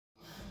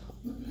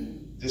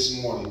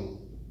This morning,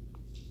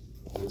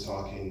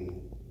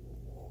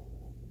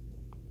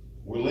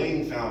 we're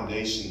laying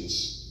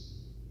foundations.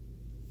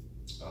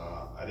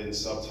 I didn't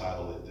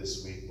subtitle it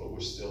this week, but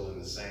we're still in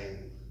the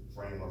same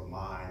frame of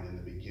mind in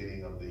the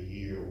beginning of the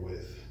year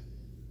with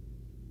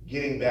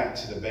getting back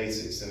to the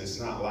basics. And it's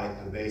not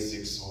like the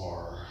basics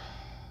are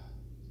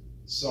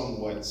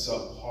somewhat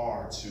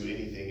subpar to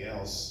anything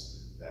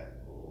else.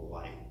 That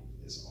light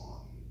is on.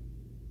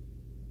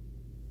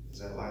 Has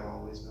that light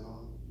always been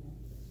on?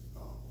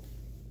 Oh.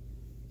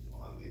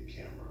 On the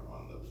camera,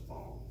 on the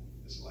phone.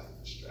 It's like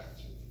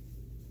distraction.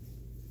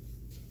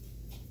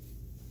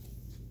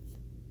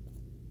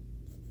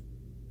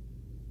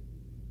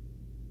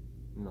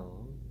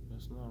 No,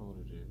 that's not what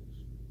it is.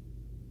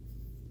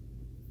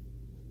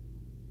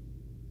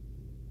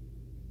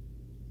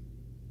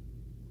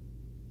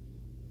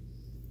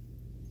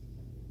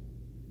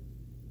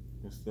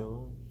 It's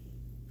still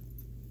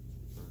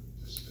on?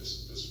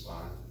 This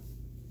fine?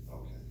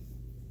 Okay.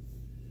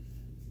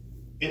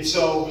 And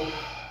so,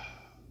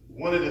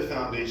 one of the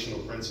foundational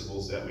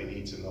principles that we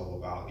need to know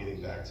about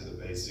getting back to the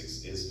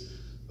basics is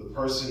the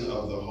person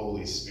of the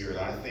Holy Spirit.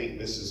 I think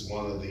this is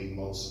one of the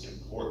most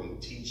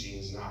important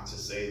teachings, not to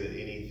say that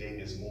anything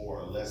is more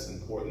or less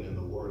important in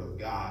the Word of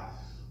God,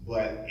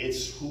 but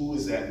it's who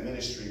is at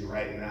ministry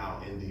right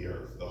now in the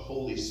earth, the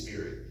Holy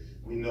Spirit.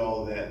 We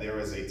know that there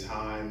is a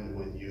time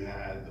when you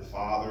had the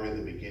Father in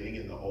the beginning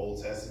in the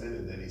Old Testament,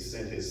 and then he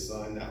sent his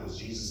Son. That was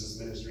Jesus'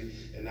 ministry.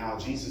 And now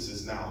Jesus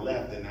is now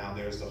left, and now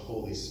there's the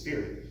Holy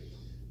Spirit.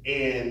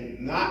 And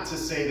not to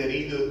say that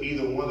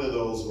either one of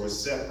those were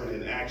separate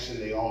in action,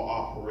 they all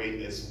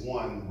operate as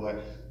one,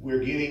 but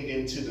we're getting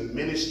into the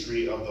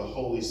ministry of the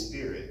Holy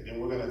Spirit.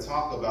 And we're going to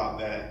talk about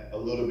that a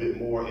little bit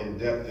more in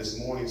depth this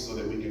morning so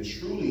that we can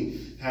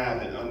truly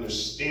have an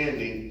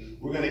understanding.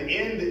 We're going to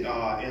end in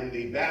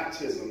the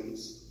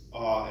baptisms,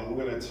 and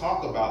we're going to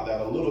talk about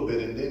that a little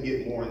bit and then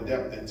get more in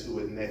depth into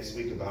it next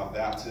week about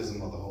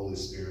baptism of the Holy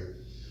Spirit.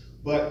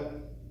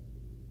 But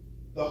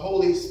the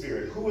Holy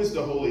Spirit, who is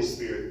the Holy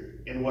Spirit?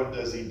 And what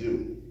does he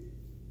do?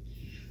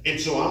 And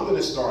so I'm going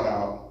to start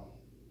out,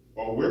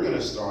 or we're going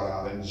to start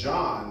out in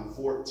John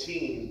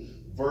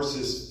 14,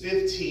 verses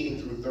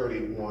 15 through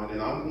 31.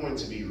 And I'm going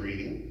to be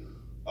reading.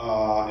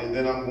 And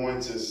then I'm going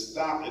to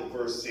stop at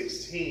verse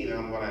 16. And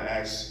I'm going to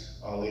ask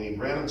Lady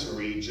Branham to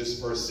read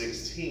just verse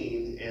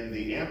 16 in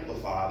the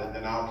Amplified. And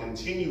then I'll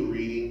continue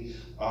reading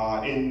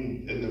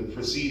in the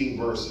preceding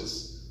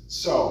verses.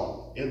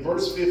 So in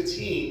verse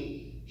 15,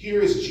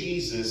 here is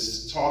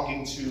Jesus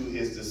talking to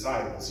his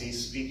disciples.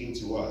 He's speaking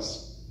to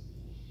us.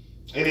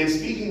 And in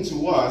speaking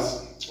to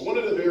us, one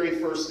of the very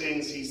first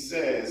things he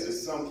says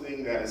is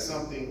something that is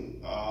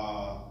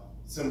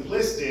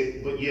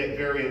simplistic, but yet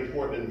very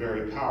important and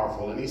very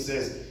powerful. And he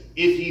says,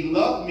 if ye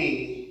love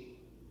me,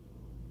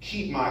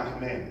 keep my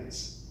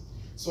commandments.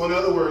 So in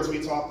other words,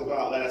 we talked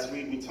about last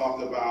week, we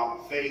talked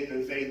about faith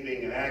and faith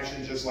being an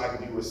action, just like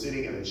if you were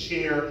sitting in a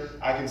chair.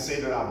 I can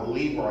say that I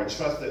believe or I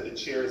trust that the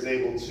chair is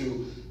able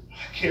to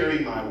carry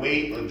my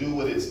weight or do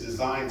what it's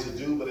designed to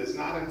do, but it's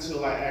not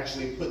until I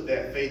actually put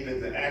that faith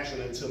into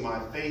action until my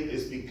faith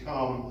has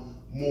become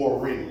more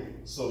real,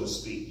 so to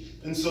speak.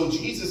 And so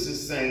Jesus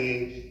is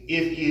saying,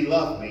 if ye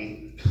love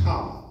me,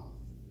 come.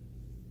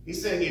 He's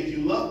saying, if you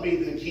love me,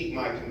 then keep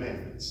my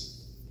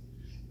commandments.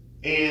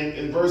 And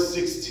in verse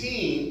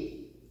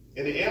 16,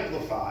 in the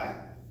Amplified,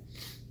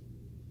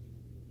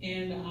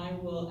 and I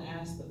will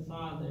ask the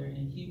Father,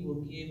 and he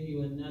will give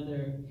you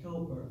another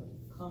helper,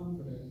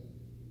 comforter,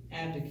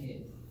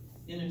 advocate,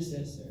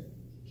 intercessor,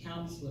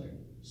 counselor,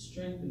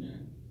 strengthener,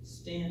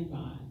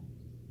 standby,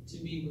 to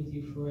be with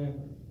you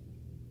forever.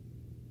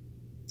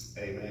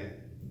 Amen.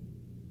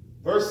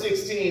 Verse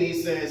 16,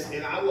 he says,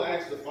 and I will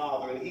ask the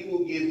Father, and he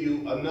will give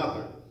you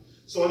another.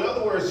 So in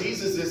other words,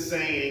 Jesus is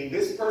saying,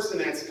 this person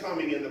that's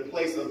coming in the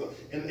place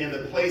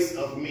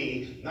of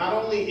me, not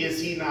only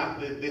is he not,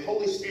 the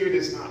Holy Spirit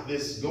is not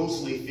this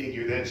ghostly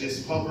figure that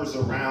just hovers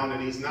around,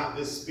 and he's not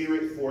this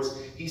spirit force.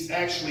 He's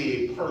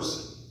actually a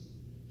person.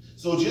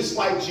 So just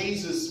like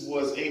Jesus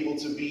was able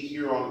to be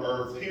here on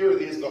earth, here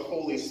is the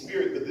Holy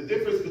Spirit. But the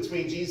difference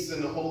between Jesus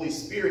and the Holy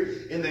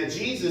Spirit in that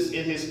Jesus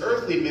in his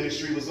earthly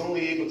ministry was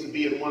only able to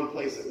be in one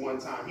place at one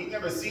time. He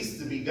never ceased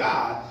to be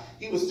God.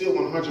 He was still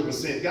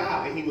 100%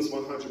 God and he was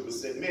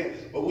 100% man.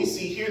 But we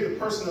see here the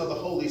person of the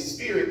Holy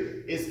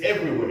Spirit is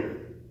everywhere.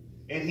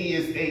 And he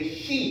is a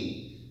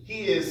he.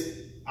 He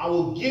is, I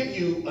will give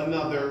you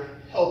another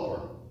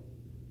helper.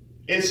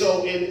 And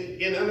so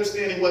in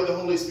understanding what the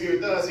Holy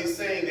Spirit does, he's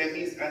saying that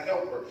he's a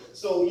helper.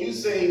 So you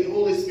say,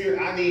 Holy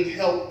Spirit, I need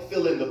help,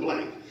 fill in the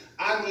blank.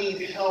 I need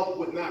help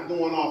with not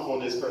going off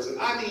on this person.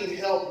 I need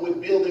help with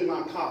building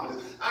my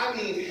confidence. I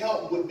need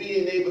help with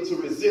being able to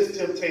resist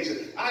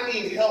temptation. I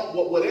need help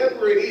with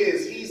whatever it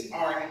is. He's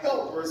our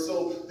helper.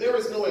 So there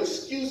is no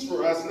excuse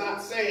for us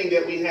not saying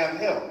that we have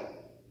help.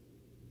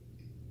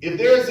 If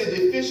there is a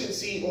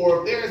deficiency or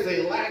if there is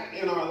a lack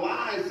in our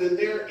lives, then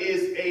there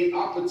is an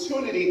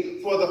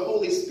opportunity for the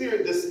Holy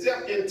Spirit to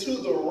step into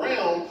the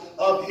realm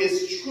of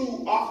his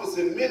true office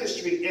and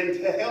ministry and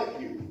to help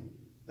you.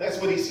 That's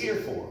what he's here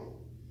for.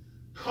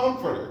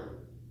 comforter,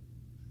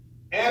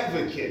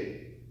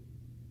 advocate,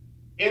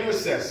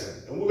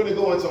 intercessor. And we're going to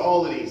go into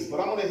all of these, but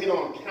I'm going to hit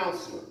on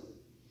counselor.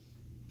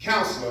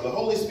 Counselor. The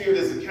Holy Spirit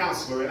is a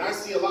counselor. And I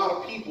see a lot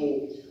of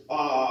people,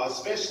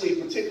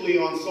 especially particularly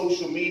on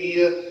social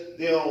media,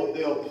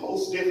 they'll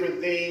post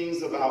different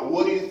things about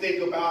what do you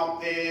think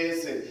about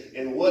this,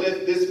 and what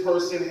if this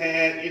person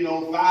had,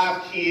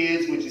 5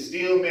 kids, would you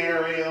still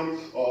marry them?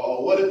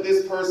 Or what if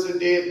this person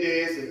did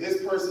this, and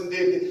this person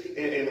did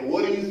this, and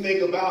what do you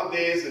think about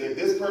this? And if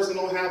this person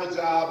don't have a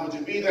job, would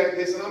you be like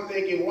this? And I'm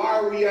thinking, why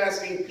are we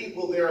asking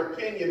people their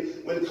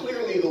opinion when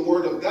clearly the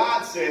Word of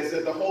God says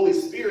that the Holy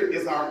Spirit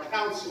is our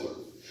counselor?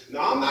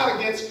 Now, I'm not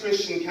against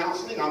Christian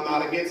counseling. I'm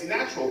not against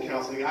natural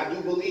counseling. I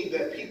do believe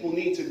that people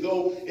need to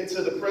go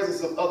into the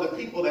presence of other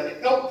people to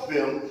help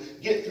them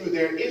get through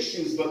their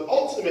issues. But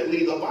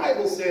ultimately, the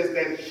Bible says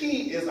that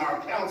He is our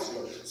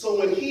counselor. So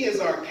when He is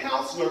our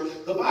counselor,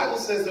 the Bible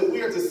says that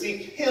we are to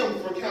seek Him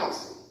for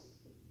counsel.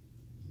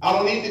 I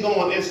don't need to go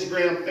on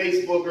Instagram,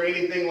 Facebook, or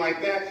anything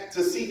like that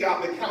to seek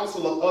out the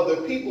counsel of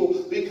other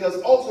people,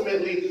 because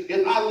ultimately,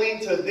 if I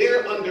lean to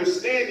their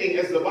understanding,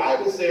 as the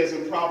Bible says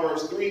in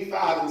Proverbs 3,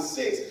 5, and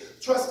 6,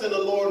 trust in the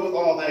Lord with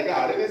all thy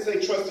God. It didn't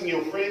say trust in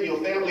your friend,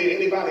 your family, or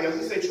anybody else.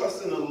 It said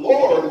trust in the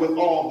Lord with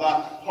all thy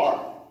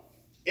heart.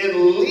 And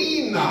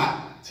lean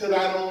not to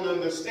thine own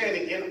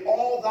understanding. In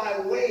all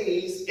thy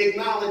ways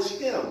acknowledge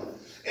Him.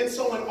 And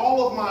so in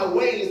all of my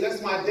ways,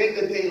 that's my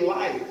day-to-day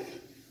life.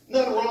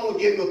 Nothing wrong with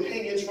getting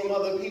opinions from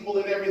other people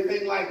and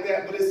everything like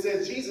that, but it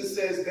says, Jesus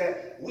says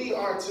that we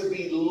are to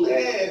be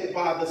led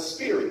by the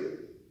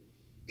Spirit.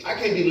 I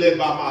can't be led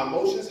by my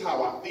emotions,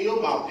 how I feel,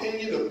 my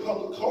opinion, of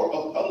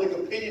public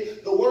opinion.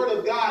 The Word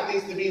of God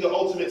needs to be the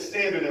ultimate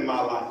standard in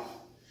my life.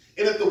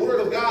 And if the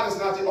Word of God is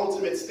not the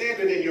ultimate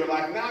standard in your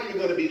life, now you're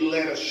going to be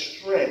led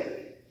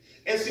astray.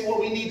 And see, what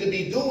we need to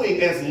be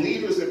doing as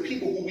leaders and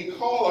people who we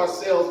call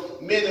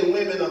ourselves men and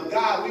women of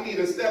God, we need,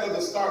 instead of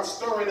to start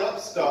stirring up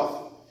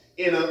stuff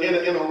in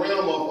a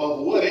realm of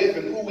what if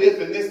and who if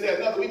and this, that,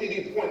 and other, we need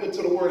to be pointing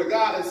to the Word of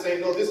God and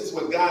saying, no, this is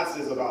what God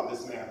says about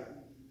this matter.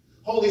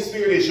 Holy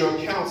Spirit is your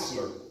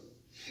counselor.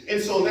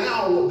 And so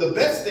now the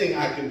best thing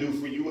I can do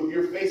for you, if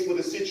you're faced with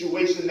a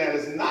situation that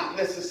is not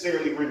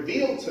necessarily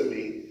revealed to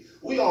me,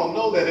 we all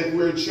know that if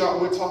we're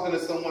talking to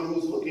someone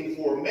who's looking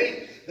for a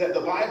mate, that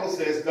the Bible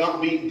says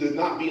do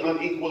not be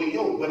unequally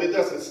yoked. But it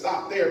doesn't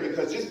stop there,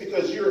 because just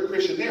because you're a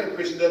Christian, they're a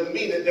Christian, doesn't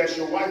mean that that's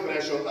your wife and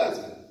that's your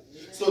husband.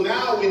 So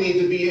now we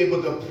need to be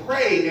able to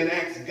pray and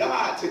ask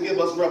God to give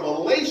us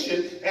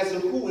revelation as to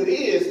who it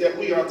is that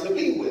we are to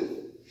be with.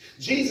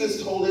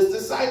 Jesus told his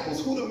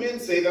disciples, who do men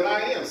say that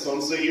I am?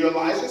 Some say you're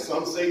Elijah,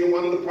 some say you're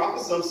one of the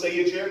prophets, some say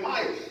you're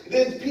Jeremiah.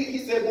 Then he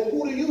said, well,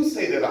 who do you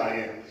say that I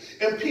am?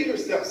 And Peter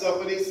steps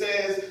up and he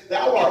says,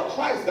 thou art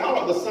Christ, thou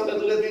art the Son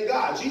of the living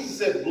God. Jesus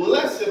said,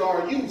 blessed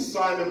are you,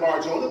 Simon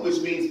Bar-Jonah, which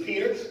means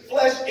Peter.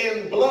 Flesh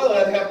and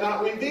blood have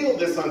not revealed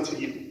this unto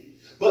you,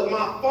 but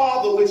my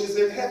Father which is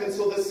in heaven.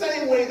 So the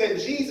same way that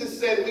Jesus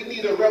said we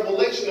need a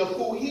revelation of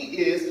who he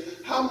is,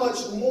 how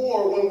much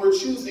more when we're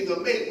choosing a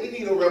mate, we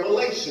need a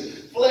revelation.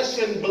 Flesh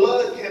and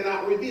blood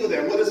cannot reveal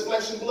that. What does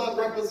flesh and blood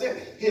represent?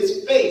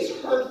 His face,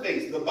 her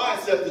face, the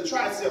biceps, the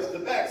triceps, the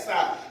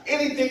backside,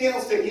 anything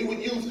else that you would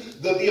use,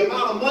 the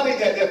amount of money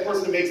that that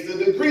person makes,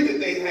 the degree that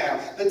they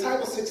have, the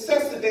type of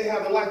success that they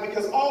have in life,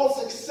 because all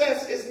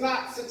success is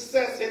not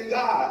success in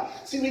God.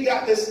 See, we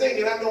got this thing,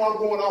 and I know I'm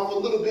going off a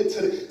little bit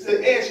to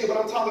the edge here, but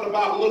I'm talking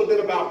about a little bit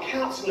about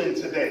counseling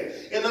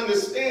today, and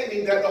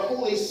understanding that the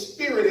Holy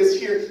Spirit is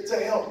here to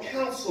help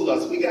counsel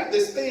us. We got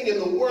this thing in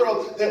the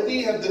world that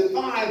we have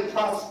defined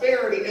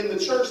prosperity in the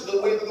church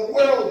the way that the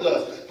world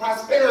does.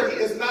 Prosperity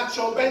is not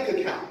your bank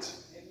account.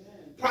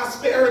 Amen.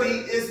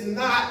 Prosperity is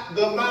not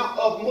the amount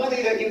of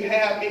money that you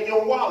have in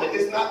your wallet.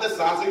 It's not the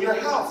size of your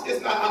house.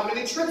 It's not how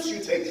many trips you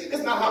take.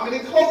 It's not how many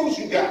clothes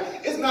you got.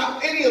 It's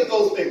not any of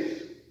those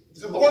things.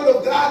 The Word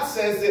of God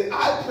says that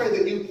I pray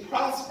that you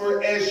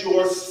prosper as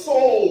your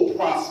soul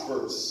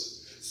prospers.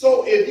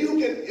 So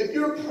if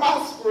you're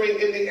prospering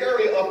in the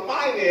area of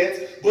finance,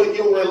 but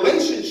your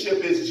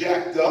relationship is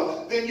jacked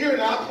up, then you're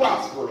not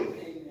prospering.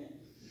 Amen.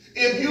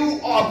 If you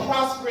are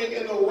prospering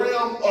in the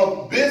realm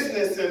of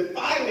business and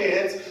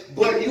finance,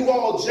 but you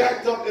all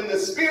jacked up in the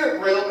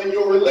spirit realm and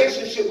your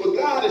relationship with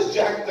God is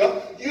jacked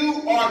up,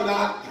 you are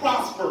not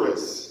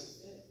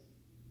prosperous.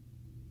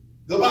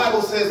 The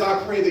Bible says,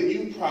 I pray that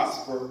you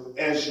prosper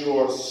as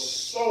your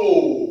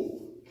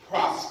soul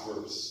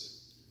prospers.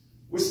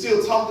 We're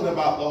still talking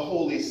about the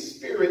Holy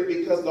Spirit,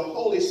 because the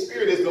Holy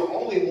Spirit is the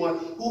only one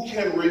who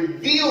can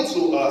reveal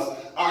to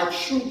us our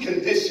true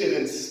condition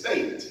and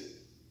state.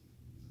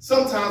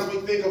 Sometimes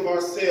we think of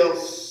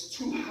ourselves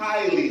too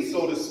highly,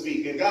 so to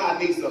speak, and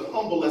God needs to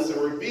humble us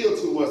and reveal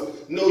to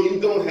us, no, you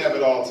don't have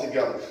it all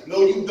together.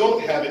 No, you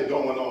don't have it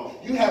going on.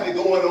 You have it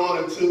going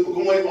on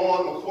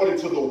according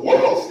to the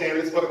world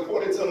standards, but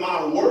according to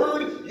my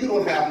word, you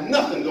don't have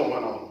nothing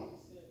going on.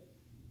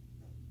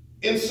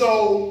 And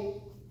so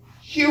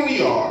here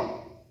we are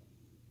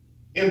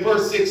in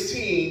verse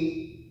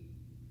 16.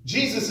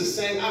 Jesus is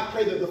saying, I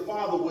pray that the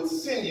Father would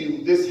send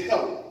you this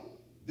help.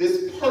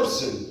 this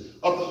person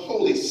of the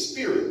Holy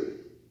Spirit.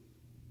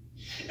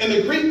 And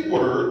the Greek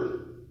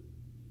word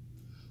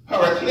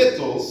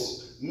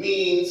parakletos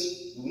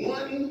means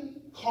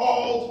one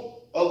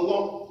called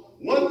alongside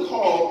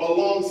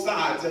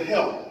to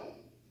help.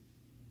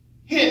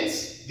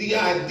 Hence, the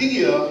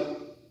idea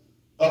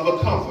of a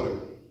comforter.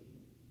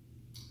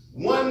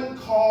 One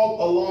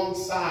called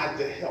alongside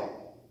to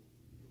help.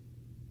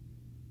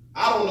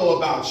 I don't know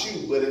about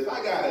you, but if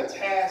I got a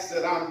task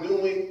that I'm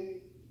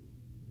doing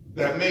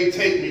that may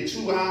take me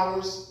 2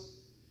 hours,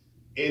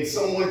 and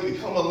someone can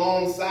come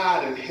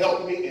alongside and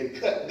help me and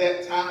cut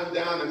that time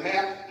down in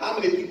half, how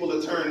many people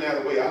will turn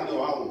that away? I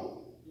know I won't.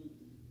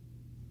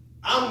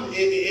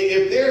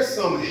 If there's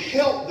some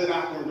help that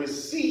I can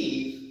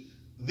receive,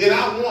 then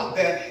I want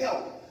that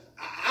help.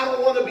 I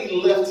don't want to be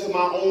left to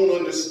my own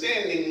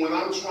understanding when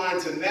I'm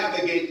trying to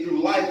navigate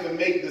through life and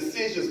make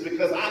decisions,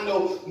 because I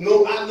know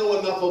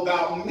enough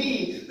about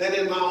me that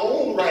in my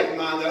own right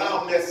mind that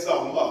I'll mess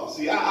something up.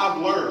 See,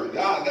 I've learned.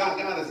 God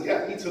has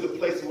got me to the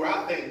place where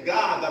I thank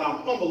God that I'm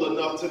humble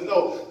enough to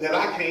know that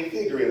I can't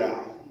figure it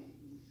out.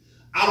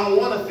 I don't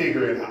want to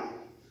figure it out.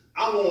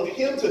 I want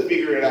him to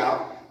figure it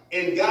out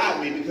and guide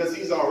me, because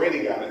he's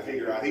already got it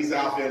figured out. He's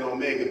Alpha and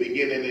Omega,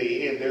 beginning and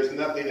the end. There's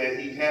nothing that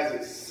he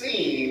hasn't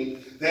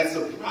seen that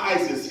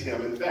surprises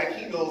him. In fact,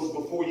 he knows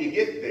before you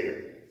get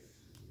there.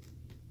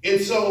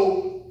 And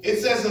so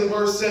it says in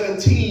verse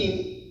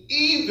 17,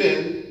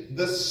 even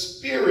the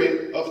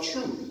Spirit of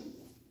truth,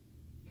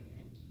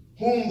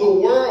 whom the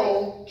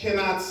world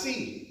cannot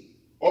see,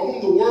 or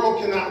whom the world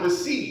cannot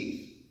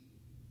receive,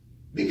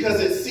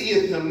 because it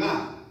seeth him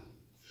not.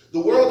 The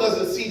world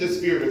doesn't see the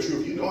Spirit of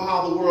truth. You know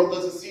how the world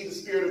doesn't see the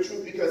Spirit of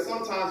truth? Because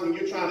sometimes when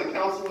you're trying to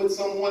counsel with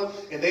someone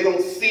and they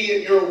don't see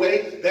it your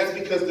way, that's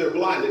because they're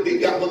blinded.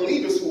 They've got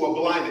believers who are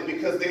blinded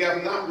because they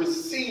have not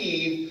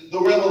received the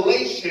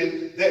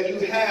revelation that you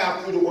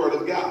have through the Word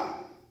of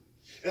God.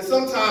 And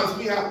sometimes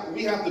we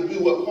have to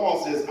do what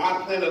Paul says,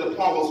 I planted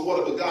Apollos,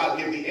 what but God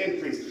give the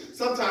increase.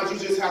 Sometimes you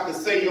just have to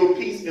say your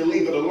piece and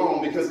leave it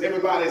alone, because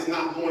everybody's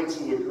not going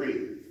to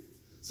agree.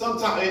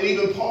 Sometimes, and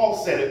even Paul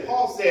said it.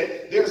 Paul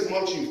said, there's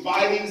amongst you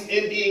fightings,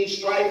 envying,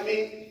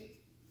 strifing.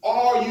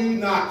 Are you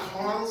not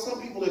carnal?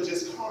 Some people are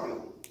just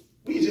carnal.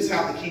 We just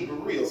have to keep it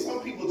real.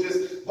 Some people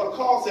just, but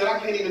Paul said, I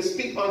can't even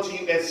speak unto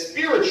you as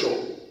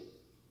spiritual,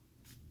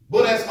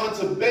 but as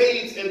unto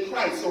babes in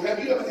Christ. So have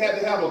you ever had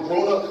to have a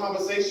grown-up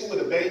conversation with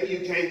a baby?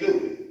 You can't do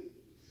it.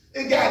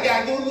 And God,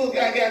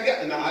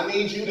 now I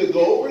need you to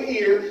go over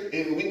here,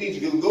 and we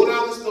need you to go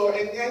down the store,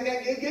 and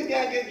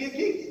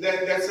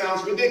that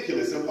sounds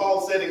ridiculous. And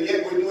Paul said, and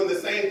yet we're doing the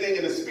same thing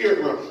in the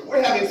spirit realm.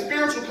 We're having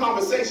spiritual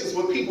conversations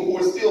with people who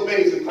are still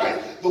babes in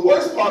Christ. The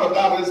worst part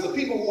about it is the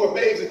people who are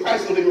babes in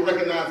Christ don't even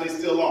recognize they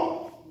still are.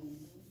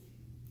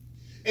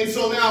 And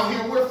so now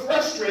here we're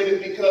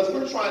frustrated because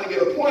we're trying to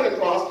get a point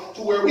across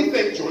to where we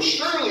think, well,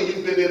 surely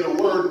you've been in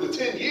the Word for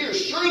 10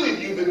 years.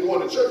 Surely you've been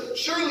going to church.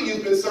 Surely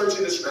you've been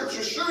searching the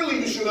Scripture.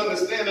 Surely you should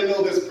understand and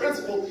know this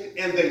principle.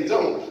 And they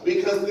don't,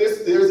 because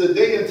there's a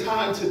day and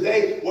time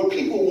today where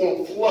people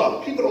want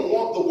fluff. People don't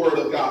want the Word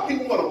of God.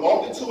 People want to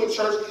walk into a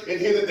church and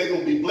hear that they're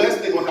going to be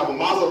blessed. They're going to have a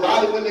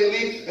Maserati when they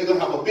leave. They're going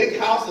to have a big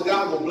house, and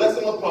God's going to bless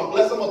them upon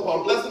bless them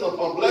upon bless them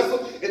upon bless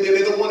them. And then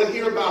they don't want to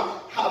hear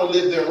about how to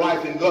live their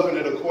life and govern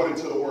it according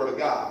to the Word of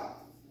God.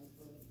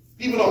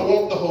 People don't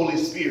want the Holy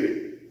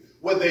Spirit.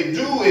 What they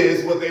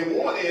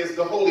want is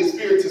the Holy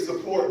Spirit to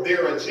support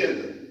their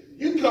agenda.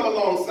 You come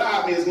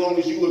alongside me as long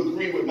as you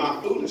agree with my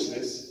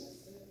foolishness.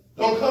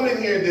 Don't come in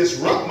here and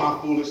disrupt my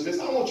foolishness.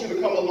 I want you to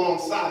come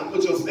alongside and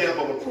put your stamp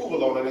of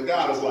approval on it. And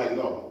God is like,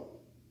 no,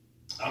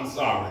 I'm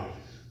sorry.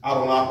 I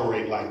don't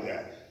operate like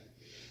that.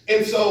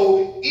 And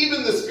so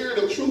even the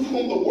Spirit of truth,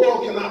 whom the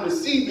world cannot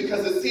receive,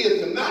 because it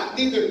seeth him not,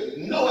 neither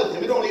knoweth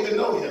him. It don't even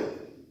know him.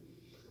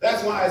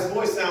 That's why his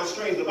voice sounds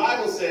strange. The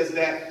Bible says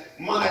that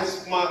my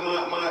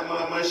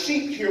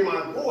sheep hear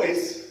my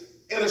voice,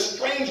 and a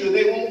stranger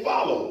they won't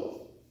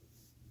follow.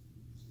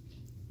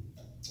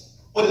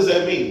 What does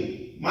that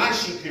mean? My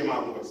sheep hear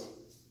my voice.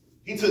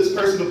 He took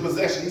personal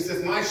possession. He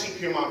says, my sheep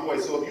hear my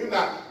voice. So if you're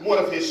not one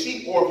of his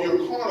sheep, or if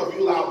you're carnal, if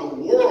you allow the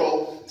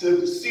world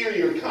to sear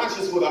your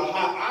conscience with a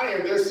hot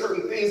iron, there's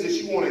certain things that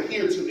you won't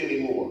adhere to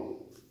anymore.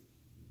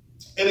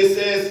 And it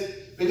says,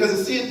 because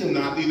it seeth him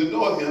not, neither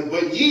knoweth him,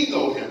 but ye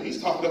know him.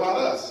 He's talking about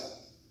us,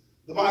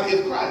 the body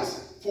of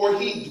Christ. For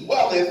he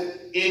dwelleth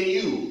in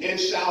you and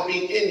shall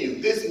be in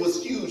you. This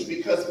was huge,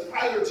 because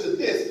prior to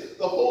this,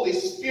 the Holy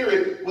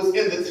Spirit was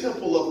in the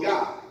temple of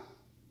God.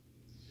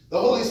 The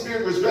Holy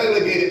Spirit was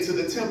relegated to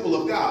the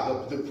temple of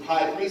God. The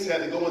high priest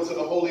had to go into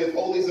the Holy of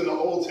Holies in the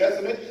Old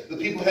Testament. The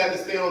people had to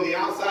stay on the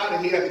outside,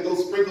 and he had to go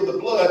sprinkle the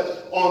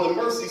blood on the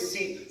mercy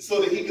seat so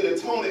that he could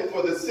atone it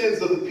for the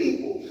sins of the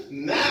people.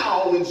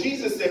 Now, when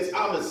Jesus says,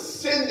 I'm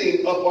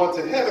ascending up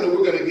onto heaven, and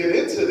we're going to get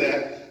into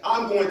that,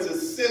 I'm going to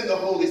send the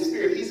Holy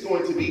Spirit. He's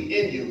going to be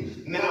in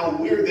you. Now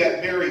we're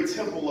that very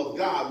temple of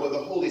God where the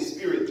Holy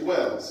Spirit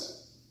dwells.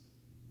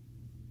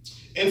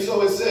 And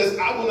so it says,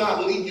 I will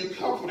not leave you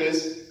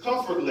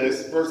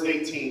comfortless, verse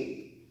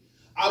 18.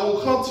 I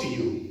will come to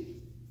you.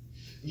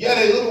 Yet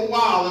a little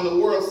while, and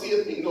the world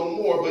seeth me no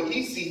more, but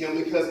ye see him,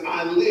 because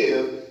I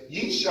live,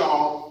 ye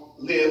shall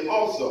live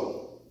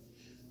also.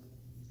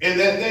 And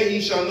that day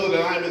ye shall know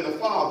that I am in the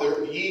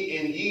Father, ye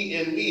in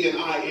me, and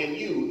I in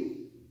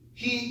you.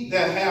 He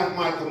that hath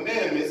my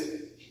commandments,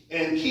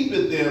 and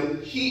keepeth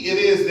them, he it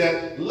is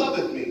that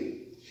loveth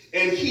me.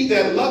 And he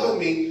that loveth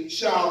me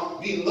shall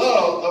be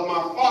loved of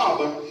my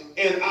Father,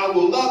 and I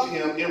will love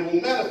him, and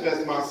will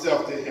manifest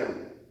myself to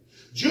him.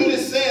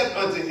 Judas saith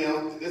unto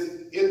him,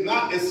 if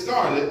not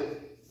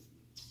Iscariot,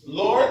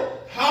 Lord,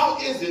 how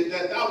is it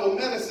that thou wilt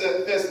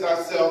manifest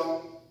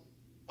thyself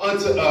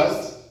unto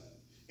us,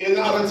 and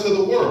not unto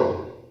the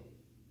world?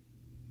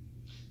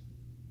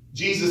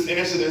 Jesus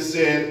answered and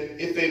said,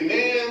 if a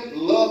man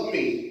love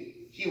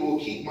me, he will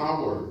keep my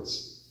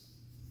words.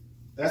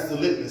 That's the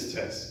litmus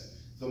test.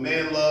 If a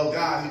man love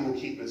God, he will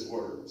keep his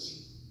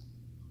words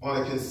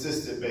on a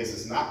consistent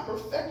basis. Not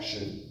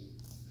perfection,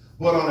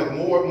 but on a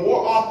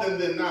more often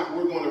than not,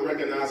 we're going to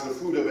recognize the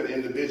fruit of an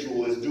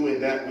individual as doing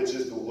that which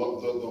is the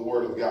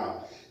word of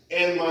God.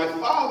 And my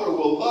Father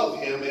will love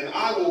him, and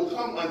I will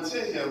come unto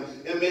him,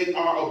 and make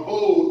our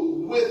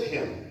abode with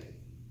him.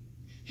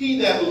 He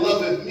that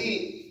loveth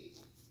me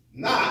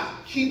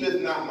not,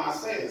 keepeth not my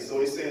sayings. So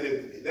he's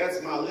saying,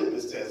 that's my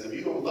litmus test. If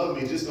you don't love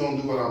me, just don't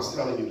do what I'm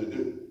telling you to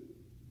do.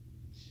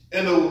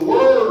 And the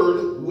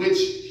word which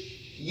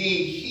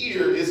ye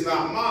hear is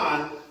not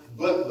mine,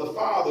 but the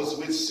Father's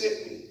which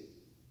sent me.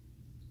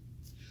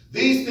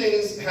 These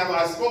things have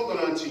I spoken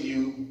unto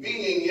you,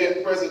 being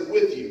yet present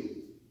with you.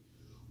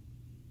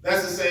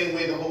 That's the same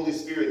way the Holy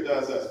Spirit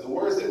does us. The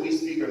words that we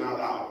speak are not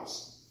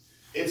ours.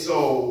 And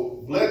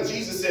so,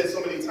 Jesus said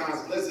so many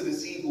times, blessed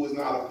is he who is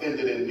not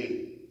offended in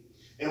me.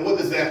 And what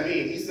does that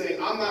mean? He's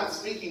saying, I'm not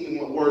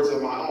speaking words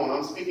of my own.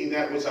 I'm speaking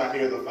that which I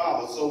hear the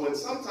Father. So when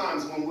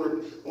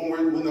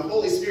the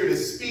Holy Spirit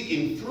is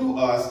speaking through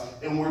us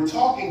and we're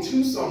talking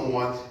to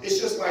someone, it's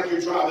just like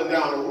you're driving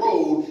down a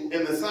road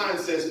and the sign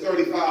says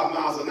 35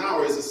 miles an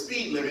hour is the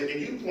speed limit,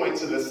 and you point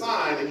to the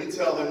sign and you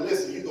tell them,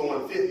 listen, you're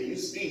going 50, you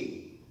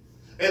speed.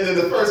 And then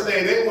the first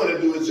thing they want to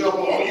do is jump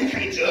on, oh, you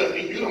can't judge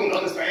me, you don't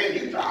understand,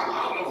 you drive,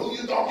 I don't know who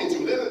you're talking to.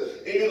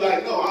 And you're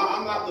like, no,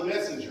 I'm not the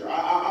messenger.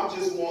 I'm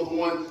just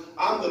one.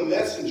 I'm the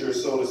messenger,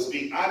 so to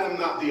speak. I am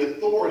not the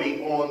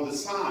authority on the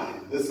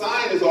sign. The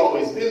sign has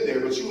always been there,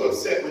 but you're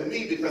upset with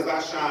me because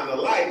I shine the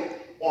light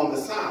on the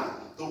sign.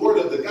 The word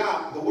of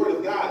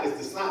God is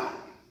the sign.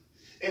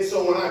 And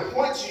so when I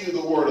point to you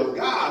the word of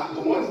God,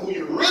 the one who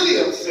you're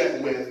really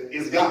upset with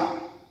is God.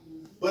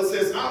 But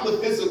since I'm the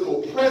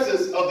physical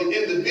presence of the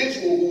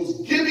individual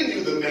who's giving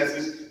you the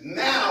message,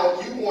 now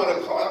you want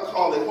to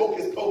call it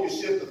hocus pocus,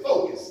 shift the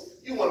focus.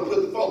 You want to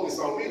put the focus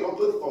on me. Don't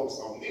put the focus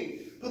on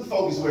me. Put the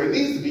focus where it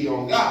needs to be,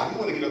 on God. You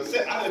want to get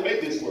upset. I didn't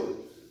make this word.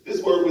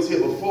 This word was here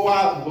before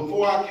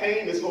I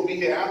came. It's going to be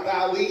here after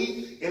I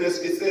leave. And it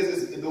says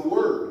it's the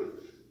word.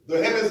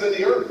 The heavens and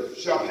the earth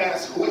shall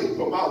pass away,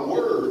 but my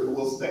word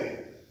will stand.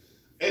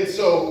 And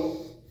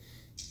so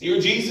here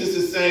Jesus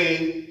is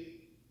saying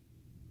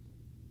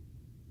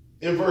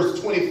in verse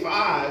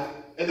 25,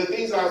 and the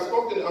things I have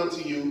spoken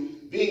unto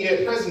you, being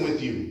yet present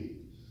with you.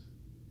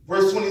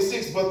 Verse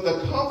 26, but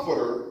the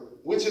Comforter,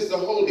 which is the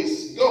Holy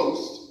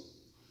Ghost,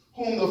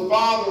 whom the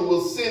Father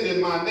will send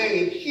in my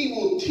name, he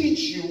will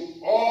teach you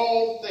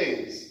all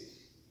things.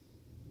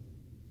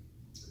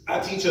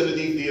 I teach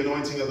underneath the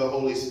anointing of the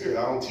Holy Spirit.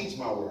 I don't teach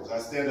my words. I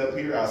stand up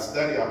here, I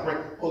study, I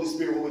pray. Holy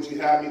Spirit, what would you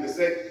have me to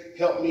say?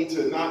 Help me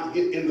to not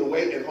get in the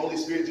way, and Holy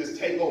Spirit, just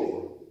take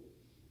over.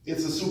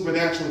 It's a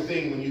supernatural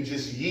thing when you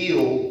just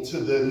yield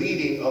to the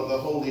leading of the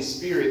Holy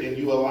Spirit and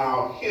you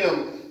allow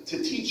him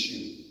to teach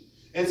you.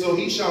 And so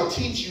he shall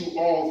teach you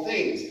all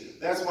things.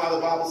 That's why the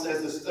Bible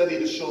says to study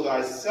to show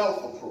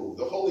thyself approved.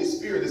 The Holy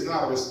Spirit is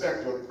not a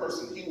respecter of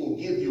person. He will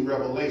give you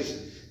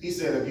revelation. He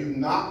said, if you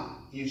knock,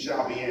 you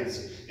shall be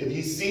answered. If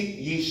ye seek,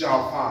 ye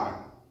shall find.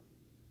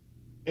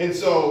 And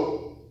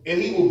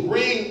he will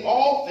bring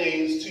all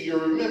things to your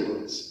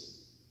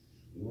remembrance,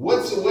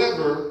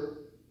 whatsoever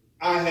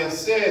I have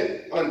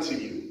said unto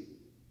you.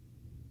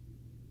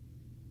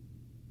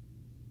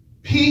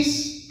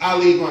 Peace I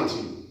leave unto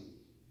you.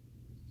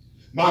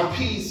 My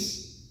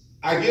peace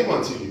I give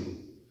unto you.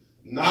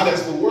 Not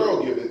as the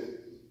world giveth,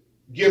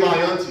 give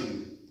I unto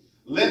you.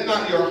 Let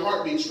not your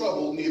heart be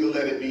troubled, neither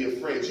let it be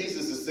afraid.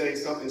 Jesus is saying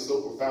something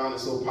so profound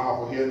and so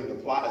powerful here, and it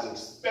applies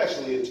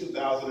especially in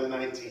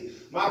 2019.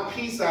 My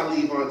peace I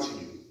leave unto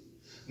you.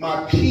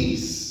 My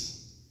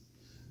peace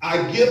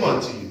I give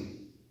unto you.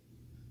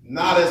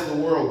 Not as the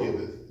world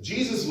giveth.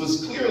 Jesus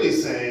was clearly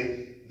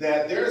saying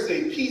that there's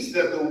a peace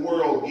that the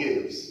world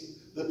gives.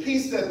 The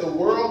peace that the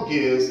world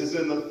gives is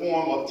in the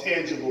form of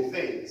tangible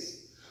things.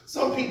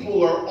 Some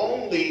people are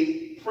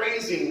only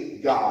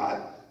praising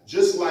God,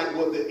 just like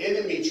what the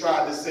enemy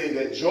tried to say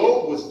that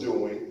Job was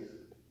doing,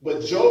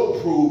 but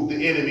Job proved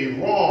the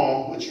enemy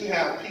wrong. But you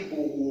have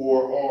people who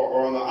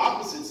are on the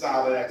opposite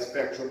side of that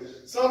spectrum.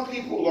 Some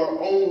people are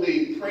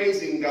only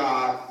praising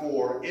God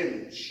for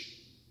image.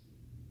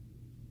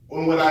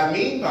 And what I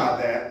mean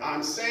by that,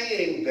 I'm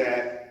saying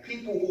that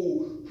people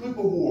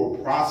who are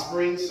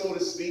prospering, so to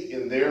speak,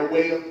 in their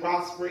way of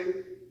prospering.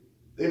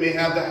 They may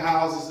have the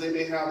houses, they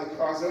may have the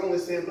cars. They're only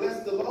saying,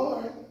 bless the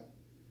Lord.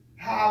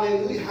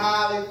 Hallelujah,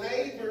 highly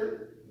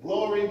favored.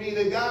 Glory be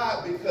to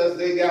God, because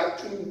they got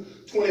 $20,000,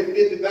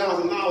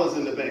 $50,000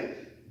 in the bank.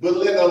 But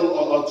let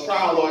a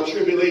trial or a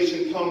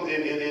tribulation come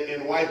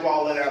and wipe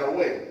all of that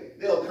away.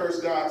 They'll curse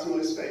God to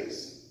his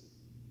face.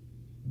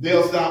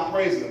 They'll stop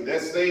praising him.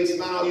 That same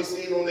smile you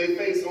seen on their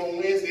face on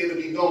Wednesday,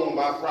 it'll be gone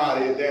by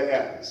Friday if that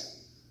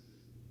happens.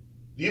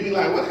 You'll be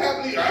like, what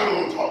happened to you? I don't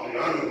want to talk to you.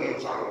 I don't want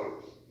to talk to you.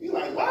 You're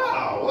like,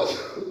 wow, what's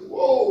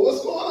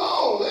going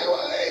on?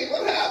 Hey,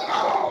 what happened?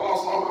 I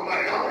lost all my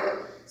money.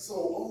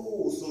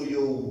 So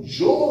your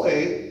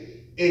joy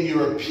and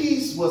your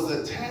peace was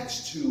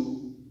attached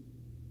to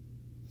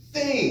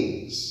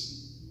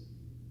things.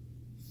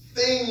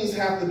 Things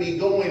have to be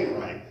going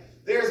right.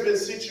 There's been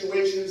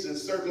situations and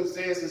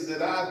circumstances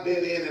that I've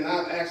been in, and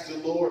I've asked the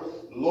Lord,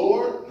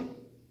 Lord,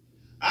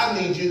 I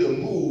need you to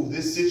move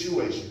this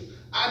situation.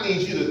 I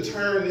need you to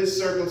turn this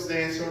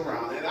circumstance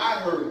around. And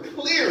I heard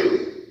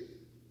clearly,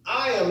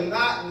 I am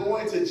not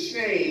going to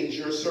change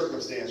your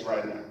circumstance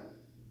right now.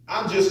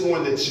 I'm just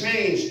going to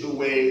change the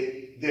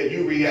way that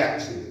you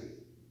react to it.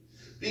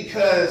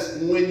 Because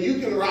when you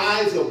can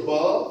rise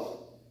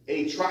above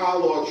a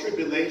trial or a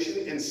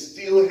tribulation and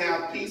still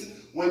have peace,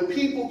 when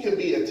people can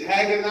be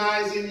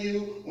antagonizing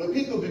you, when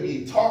people can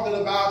be talking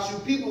about you,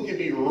 people can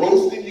be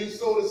roasting you,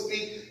 so to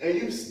speak, and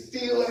you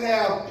still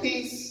have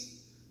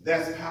peace,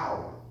 that's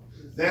power.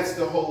 That's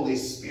the Holy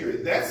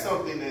Spirit. That's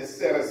something that's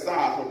set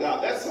aside for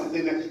God. That's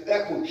something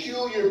that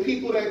peculiar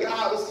people that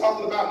God was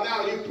talking about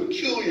now, you're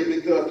peculiar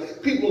because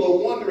people are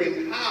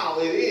wondering how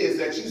it is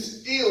that you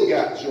still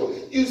got joy.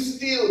 You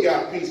still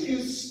got peace.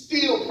 You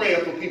still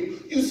praying for people.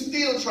 You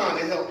still trying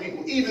to help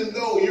people, even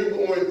though you're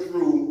going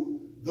through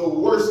the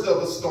worst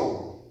of a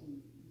storm.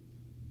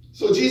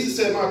 So Jesus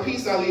said, my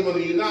peace I leave unto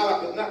you,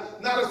 not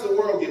as the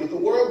world gives. The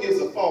world gives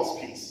a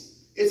false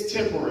peace. It's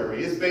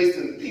temporary. It's based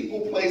in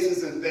people,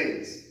 places, and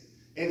things.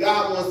 And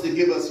God wants to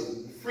give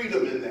us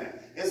freedom in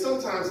that. And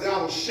sometimes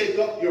God will shake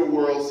up your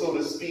world, so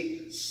to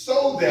speak,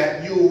 so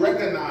that you'll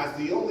recognize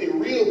the only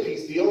real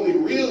peace, the only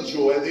real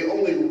joy, the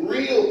only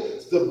real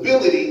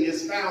stability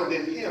is found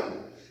in him.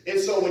 And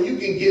so when you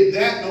can get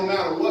that, no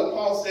matter what,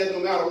 Paul said,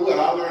 no matter what,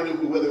 I learned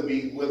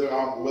it whether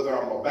I'm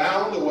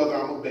abound or whether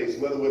I'm abased,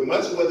 whether with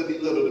much or whether be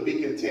little, to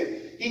be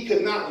content. He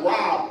could not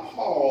rob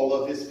Paul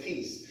of his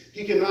peace.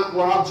 He cannot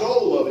rob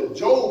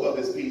Job of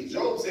his peace.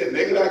 Job said,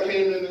 naked I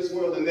came in this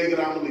world, and naked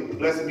I will leave.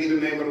 Blessed be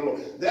the name of the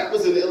Lord. That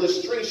was an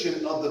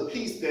illustration of the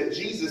peace that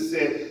Jesus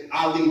said,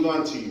 I leave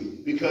unto you,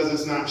 because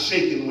it's not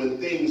shaken when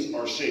things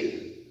are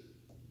shaken.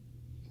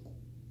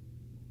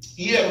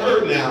 Ye have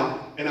heard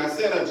now, and I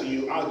said unto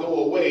you, I'll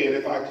go away, and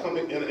if I come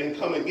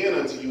again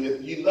unto you,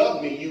 if you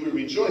love me, you will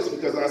rejoice,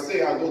 because I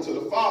say I go to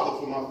the Father,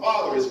 for my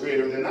Father is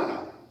greater than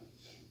I.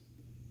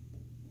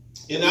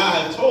 And I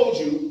have told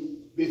you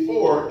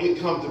before it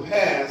come to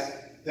pass,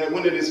 that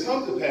when it is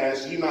come to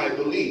pass, you might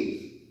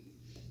believe.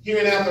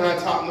 Hereinafter I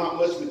talk not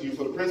much with you,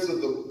 for the prince of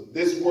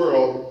this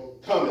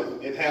world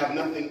cometh, and have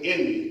nothing in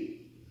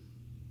me.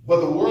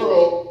 But that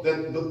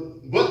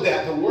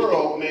the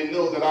world may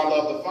know that I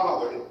love the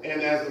Father,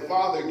 and as the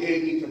Father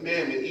gave me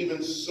commandment,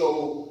 even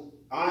so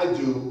I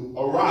do.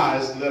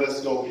 Arise, let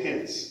us go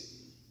hence.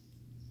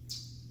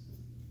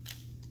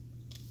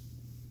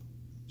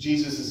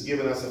 Jesus has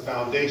given us a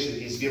foundation.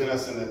 He's given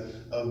us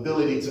an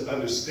ability to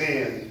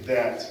understand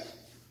that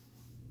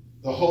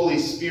the Holy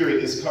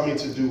Spirit is coming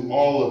to do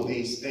all of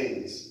these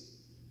things.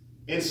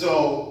 And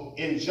so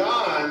in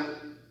John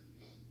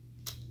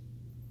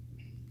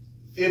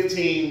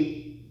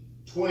 15,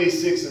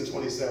 26 and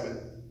 27.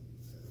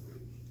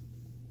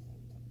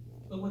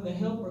 But when the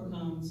Helper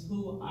comes,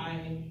 who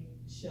I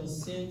shall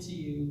send to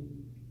you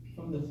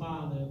from the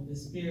Father, the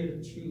Spirit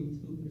of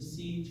truth, who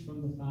proceeds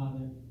from the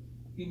Father,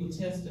 he will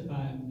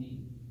testify of me.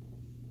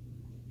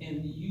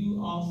 And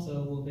you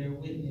also will bear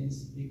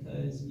witness,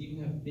 because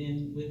you have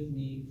been with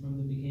me from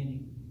the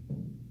beginning.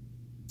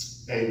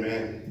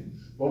 Amen.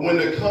 But when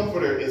the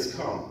Comforter is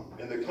come,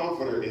 and the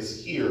Comforter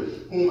is here,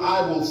 whom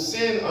I will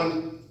send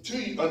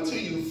unto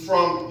you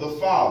from the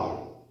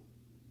Father,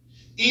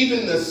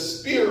 even the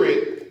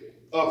Spirit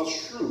of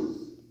truth.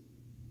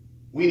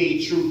 We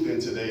need truth in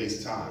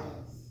today's time.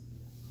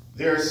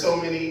 There are so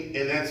many,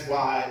 and that's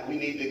why we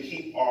need to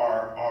keep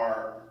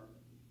our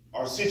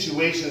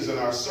situations and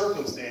our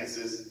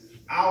circumstances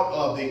out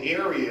of the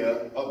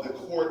area of the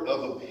court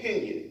of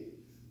opinion.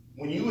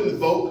 When you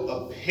invoke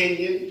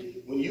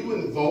opinion, when you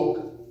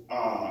invoke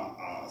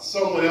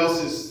someone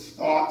else's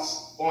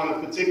thoughts on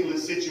a particular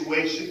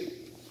situation,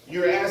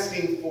 you're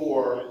asking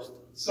for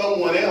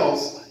someone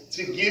else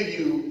to give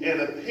you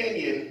an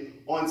opinion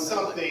on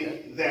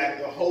something that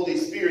the Holy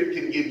Spirit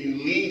can give you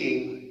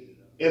leading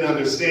and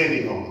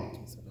understanding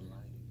on.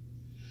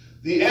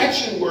 The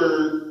action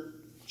word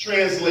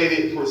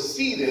translated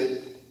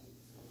proceeded,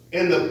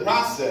 in the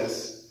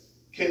process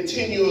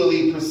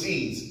continually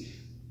proceeds.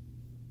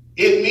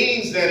 It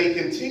means that it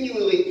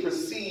continually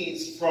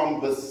proceeds from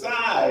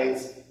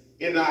besides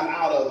and not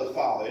out of the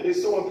Father. It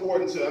is so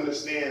important to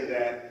understand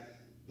that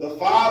the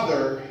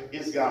Father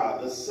is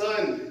God, the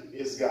Son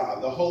is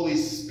God, the Holy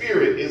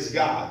Spirit is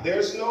God.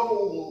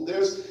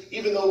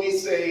 Even though we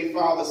say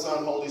Father,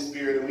 Son, Holy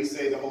Spirit, and we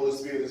say the Holy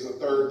Spirit is a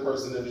third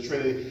person in the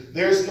Trinity,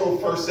 there's no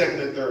first, second,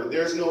 and third.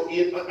 There's no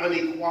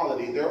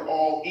unequality. They're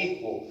all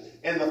equal.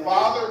 And the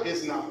Father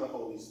is not the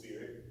Holy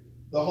Spirit.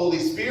 The Holy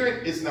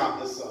Spirit is not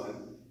the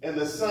Son. And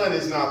the Son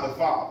is not the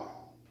Father.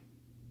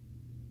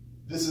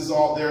 This is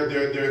all,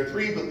 they're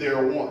three, but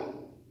they're one.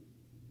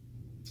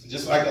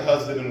 Just like a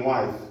husband and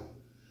wife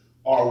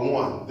are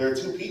one. They're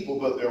two people,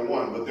 but they're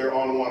one, but they're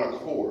on one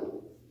accord.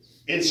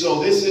 And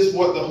so this is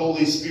what the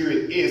Holy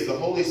Spirit is. The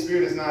Holy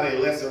Spirit is not a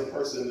lesser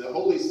person. The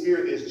Holy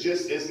Spirit is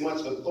just as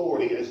much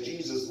authority as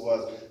Jesus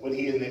was when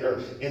he in the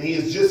earth. And he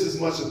is just as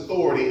much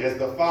authority as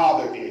the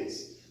Father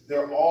is. They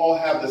all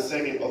have the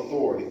same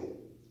authority.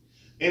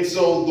 And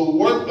so the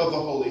work of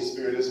the Holy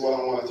Spirit is what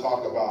I want to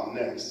talk about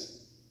next.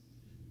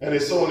 And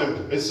it's so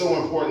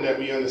important that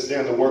we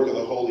understand the work of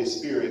the Holy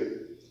Spirit,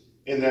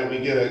 and that we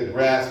get a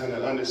grasp and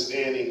an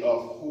understanding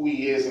of who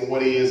he is and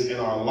what he is in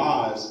our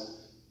lives.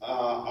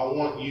 I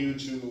want you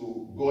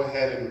to go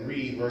ahead and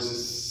read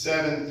verses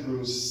 7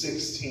 through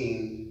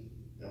 16,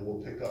 and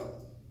we'll pick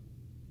up.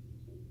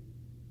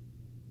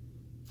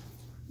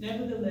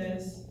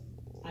 Nevertheless,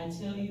 I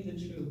tell you the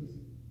truth.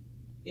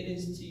 It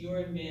is to your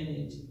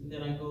advantage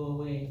that I go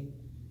away.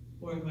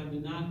 For if I do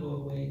not go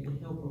away, the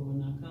Helper will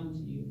not come to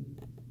you.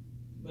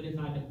 But if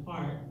I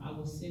depart, I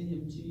will send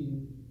him to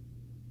you.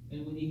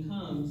 And when he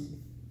comes,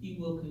 he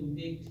will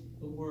convict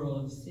the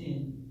world of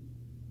sin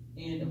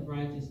and of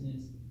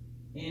righteousness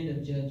and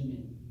of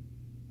judgment.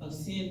 Of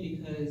sin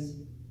because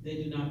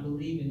they do not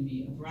believe in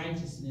me. Of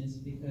righteousness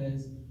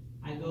because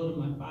I go to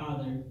my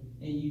Father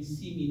and you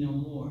see me no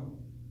more.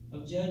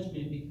 Of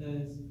judgment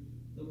because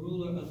the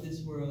ruler of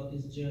this world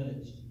is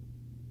judged.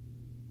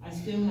 I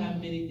still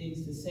have many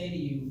things to say to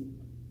you,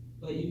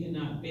 but you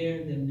cannot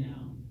bear them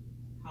now.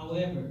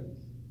 However,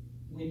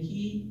 when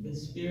he, the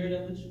Spirit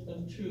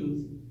of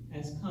truth,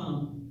 has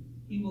come,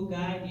 he will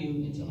guide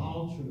you into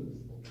all truth.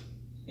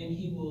 And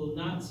he will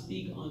not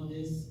speak on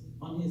his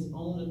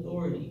own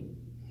authority,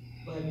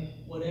 but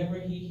whatever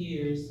he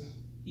hears,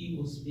 he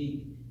will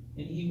speak.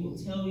 And he will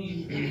tell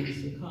you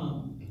things to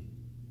come.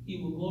 He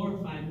will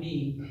glorify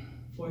me,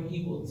 for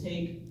he will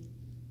take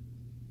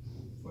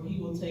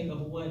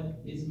of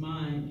what is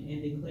mine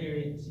and declare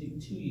it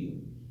to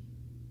you.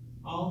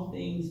 All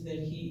things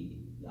that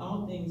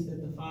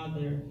the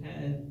Father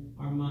had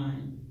are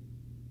mine.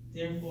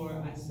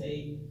 Therefore I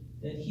say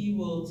that he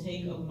will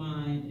take of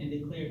mine and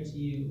declare it to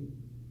you.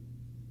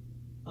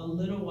 A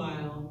little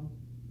while,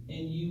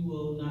 and you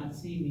will not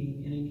see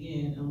me, and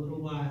again a little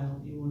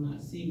while you will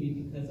not see me,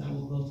 because I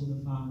will go to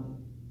the Father.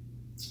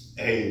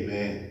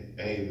 Amen.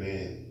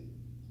 Amen.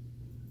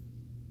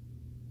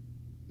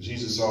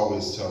 Jesus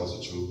always tells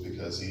the truth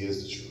because he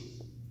is the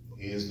truth.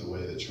 He is the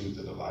way, the truth,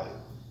 and the life.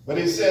 But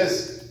it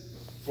says,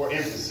 for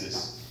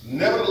emphasis,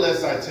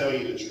 nevertheless I tell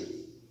you the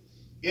truth.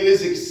 It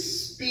is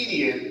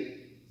expedient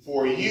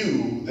for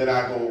you that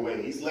I go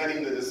away. He's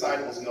letting the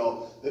disciples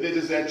know that it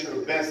is at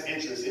your best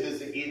interest. It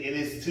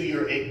is to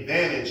your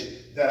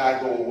advantage that I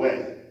go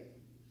away.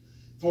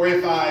 For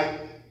if I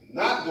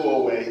not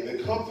go away,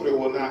 the Comforter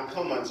will not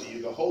come unto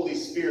you. The Holy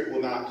Spirit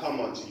will not come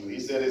unto you. He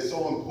said it's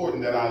so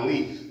important that I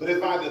leave. But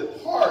if I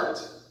depart,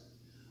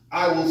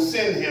 I will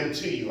send him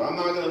to you. I'm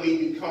not going to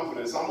leave you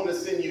comfortless. I'm going to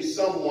send you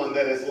someone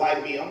that is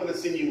like me. I'm going to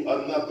send you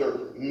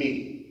another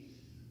me.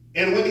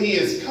 And when he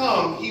has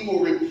come, he will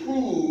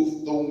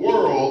reprove the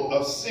world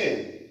of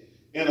sin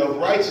and of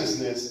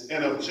righteousness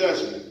and of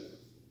judgment.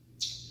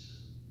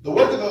 The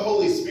work of the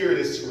Holy Spirit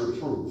is to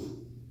reprove.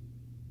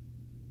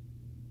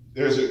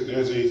 There's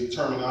a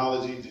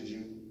terminology. Did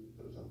you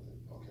put something?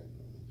 Okay.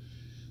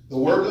 The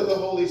work of the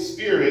Holy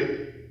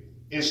Spirit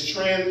is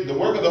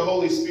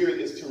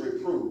to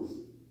reprove.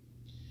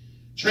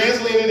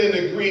 Translated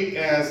in the Greek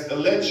as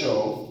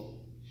elecho,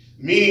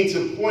 meaning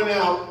to point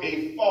out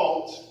a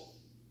fault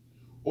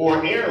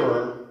or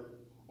error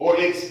or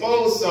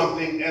expose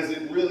something as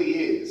it really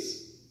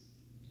is.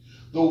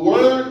 The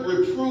word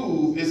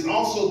reprove is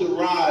also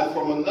derived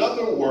from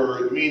another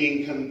word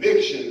meaning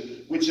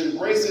conviction, which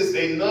embraces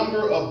a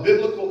number of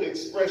biblical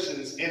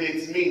expressions in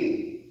its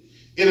meaning.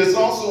 It is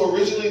also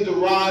originally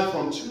derived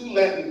from two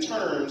Latin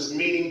terms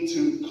meaning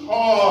to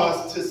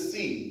cause to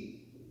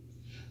see,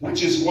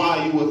 which is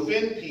why you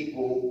offend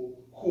people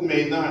who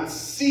may not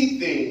see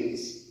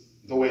things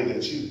the way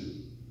that you do.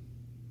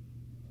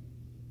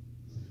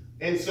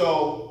 And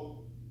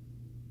so,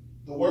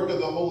 the work of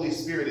the Holy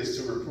Spirit is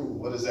to reprove.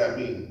 What does that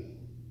mean?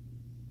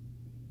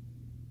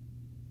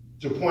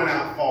 To point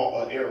out fault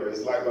or error.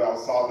 It's like what I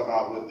was talking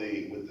about with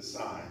the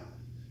sign.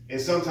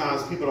 And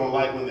sometimes people don't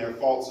like when their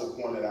faults are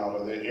pointed out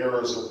or their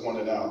errors are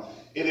pointed out.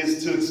 It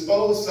is to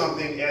expose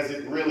something as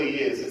it really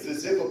is. It's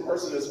as if a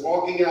person is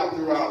walking out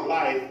throughout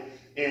life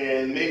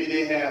and maybe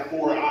they have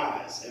 4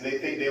 eyes and they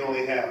think they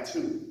only have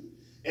 2.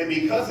 And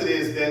because it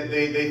is that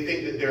they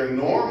think that they're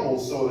normal,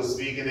 so to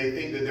speak, and they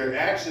think that their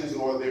actions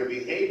or their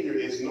behavior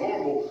is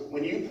normal,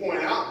 when you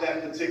point out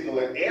that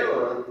particular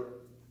error,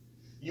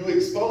 you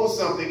expose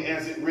something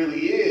as it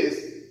really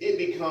is, it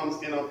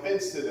becomes an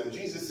offense to them.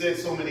 Jesus said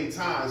so many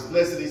times,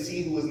 blessed is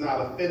he who is not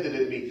offended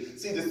at me.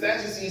 See, the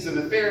Sadducees and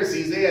the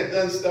Pharisees, they had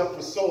done stuff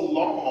for so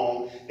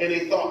long, and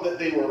they thought that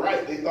they were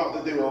right. They thought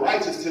that they were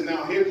righteous. Till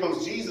now, here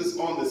comes Jesus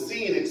on the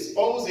scene,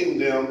 exposing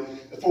them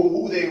for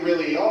who they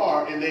really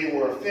are, and they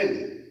were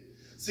offended.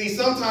 See,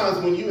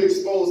 sometimes when you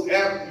expose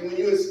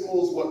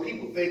what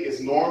people think is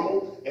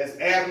normal as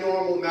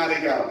abnormal, now they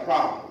got a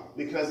problem.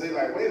 Because they're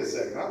like, wait a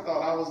second, I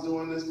thought I was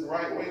doing this the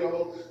right way.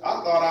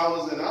 I thought I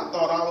was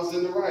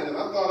in the right. And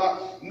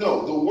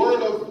no, the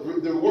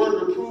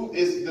word reprove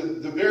is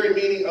the very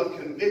meaning of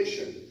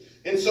conviction.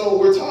 And so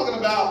we're talking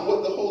about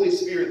what the Holy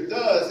Spirit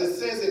does. It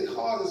says it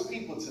causes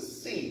people to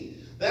see.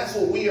 That's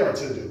what we are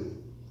to do.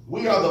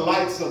 We are the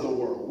lights of the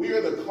world. We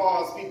are to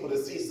cause people to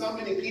see. So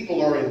many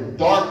people are in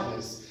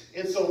darkness.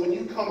 And so when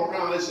you come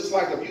around, it's just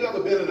like, if you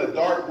ever been in a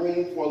dark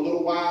room for a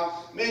little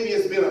while, maybe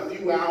it's been a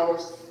few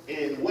hours,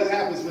 and what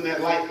happens when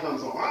that light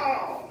comes on?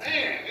 Oh,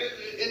 man,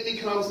 it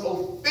becomes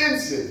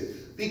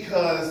offensive,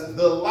 because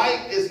the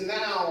light is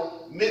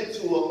now meant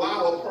to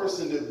allow a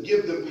person to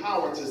give them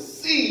power to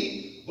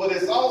see, but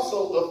it's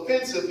also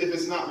offensive if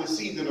it's not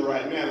received in the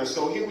right manner.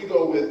 So here we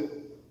go with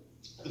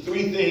the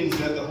three things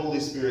that the Holy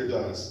Spirit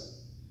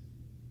does.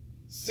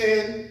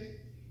 Sin.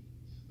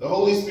 The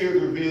Holy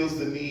Spirit reveals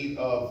the need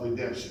of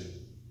redemption.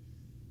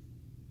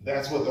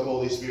 That's what the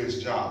Holy Spirit's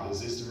job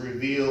is to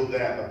reveal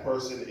that a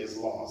person is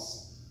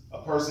lost.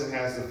 A person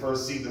has to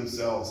first see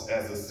themselves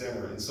as a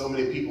sinner. And so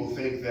many people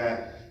think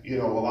that,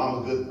 well,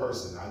 I'm a good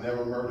person. I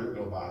never murdered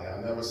nobody. I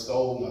never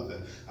stole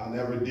nothing. I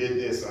never did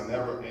this. And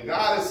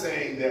God is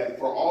saying that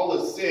for all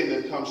of sin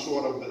that comes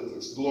short of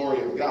the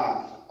glory of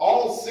God,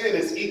 all sin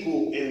is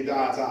equal in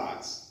God's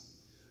eyes.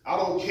 I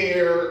don't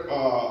care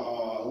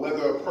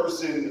whether a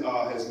person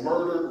has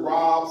murdered,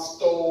 robbed,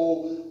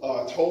 stole,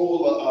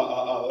 told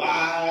a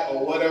lie,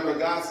 or whatever.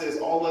 God says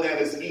all of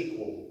that is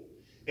equal.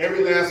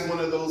 Every last one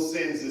of those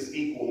sins is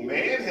equal.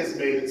 Man has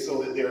made it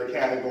so that there are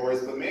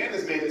categories, but man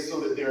has made it so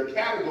that there are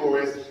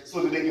categories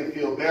so that they can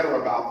feel better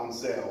about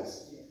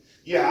themselves.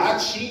 Yeah, I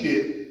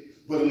cheated,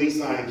 but at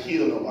least I ain't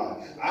killed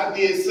nobody. I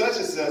did such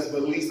and such,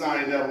 but at least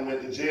I ain't never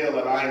went to jail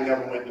and I ain't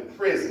never went to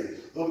prison.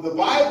 The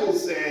Bible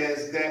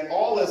says that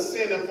all have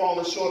sinned and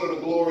fallen short of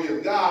the glory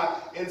of God,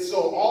 and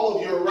so all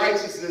of your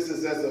righteousness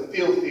is as a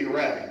filthy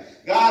rag.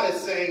 God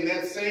is saying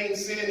that same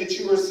sin that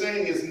you are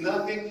saying is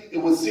nothing. It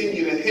would send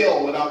you to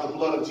hell without the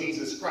blood of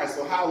Jesus Christ.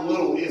 So how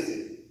little is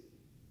it?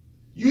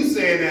 You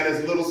saying that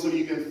is little so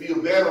you can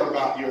feel better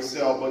about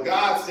yourself, but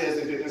God says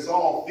that it is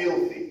all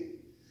filthy.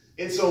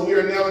 And so we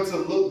are never to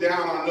look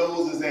down our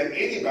noses at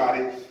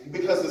anybody,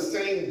 because the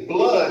same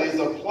blood is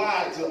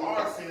applied to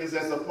our sins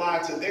as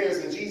applied to theirs.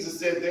 And Jesus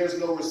said there's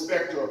no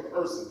respecter of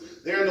person.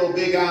 There are no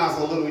big eyes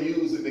or little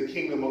U's in the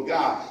kingdom of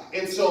God.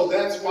 And so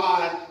that's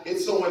why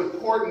it's so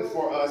important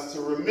for us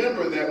to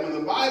remember that when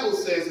the Bible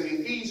says in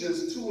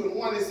Ephesians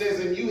 2:1, it says,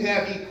 and you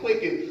have ye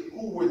quickened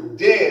who were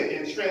dead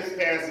in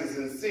trespasses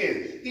and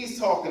sin. He's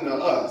talking to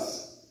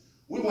us.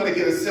 We want to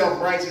get a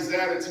self-righteous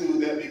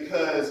attitude that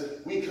because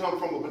we come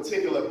from a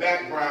particular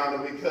background,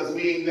 or because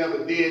we ain't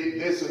never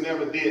did this or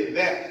never did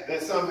that,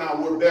 that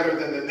somehow we're better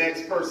than the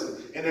next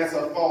person. And that's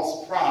a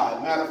false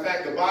pride. Matter of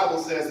fact, the Bible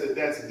says that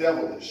that's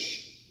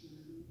devilish.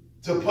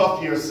 To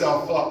puff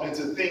yourself up and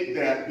to think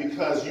that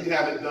because you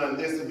haven't done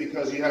this and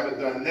because you haven't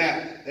done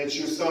that, that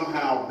you're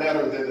somehow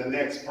better than the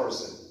next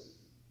person.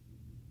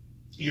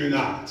 You're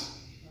not.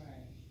 Right.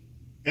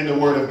 And the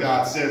Word of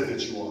God says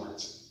that you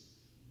aren't.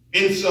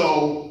 And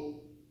so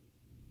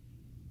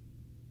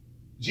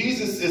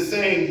Jesus is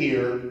saying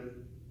here,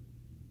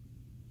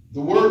 the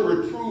word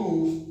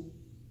reprove,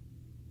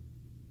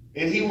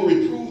 and he will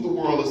reprove the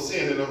world of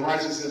sin and of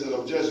righteousness and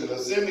of judgment, of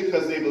sin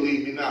because they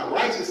believe me not.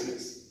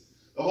 Righteousness.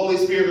 The Holy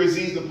Spirit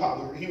reveals the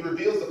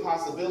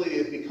possibility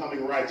of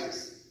becoming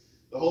righteous.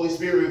 The Holy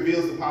Spirit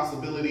reveals the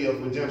possibility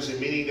of redemption,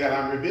 meaning that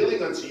I'm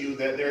revealing unto you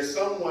that there's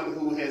someone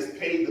who has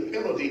paid the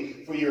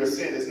penalty for your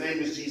sin. His name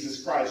is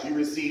Jesus Christ. You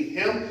receive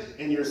him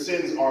and your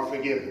sins are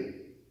forgiven.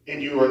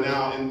 And you're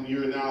now in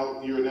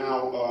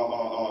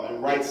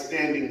right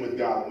standing with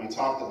God. And we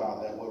talked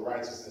about that, what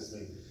righteousness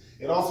means.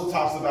 It also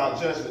talks about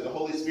judgment. The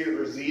Holy Spirit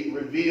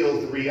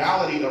reveals the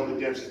reality of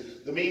redemption.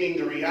 The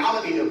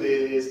reality of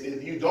it is,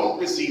 if you don't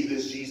receive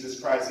this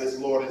Jesus Christ as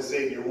Lord and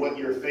Savior, what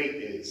your fate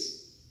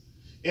is.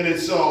 And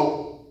it's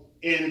so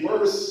in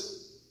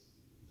verse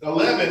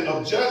 11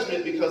 of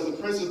judgment, because the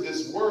prince of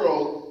this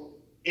world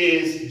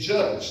is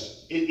judged.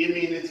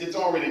 It's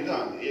already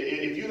done.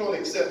 If you don't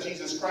accept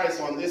Jesus Christ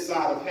on this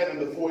side of heaven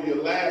before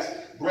your last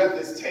breath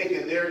is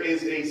taken, there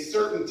is a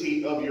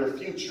certainty of your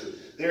future.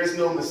 There's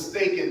no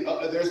mistaking.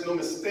 There's no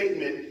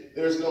misstatement.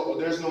 There's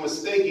no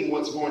mistaking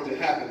what's going to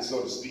happen,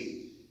 so to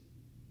speak.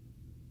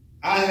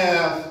 I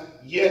have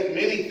yet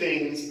many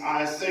things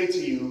I say to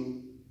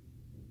you,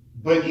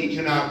 but ye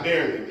cannot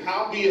bear them.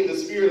 Howbeit the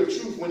Spirit of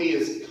truth, when he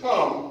is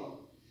come,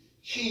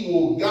 he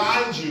will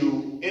guide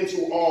you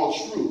into all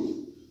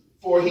truth.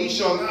 For he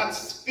shall not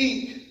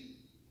speak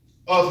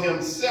of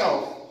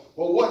himself,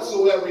 but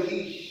whatsoever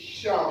he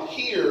shall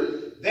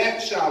hear,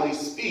 that shall he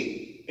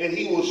speak, and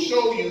he will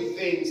show you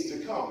things to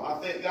come. I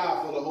thank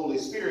God for the Holy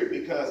Spirit,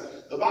 because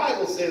the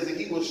Bible says that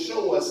he will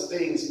show us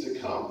things to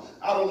come.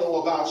 I don't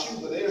know about you,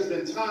 but there's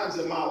been times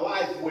in my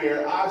life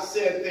where I've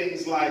said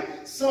things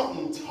like,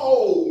 something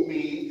told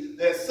me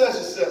that such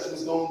and such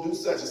was going to do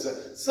such and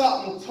such.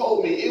 Something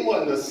told me. It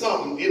wasn't a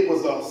something, it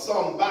was a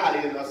somebody,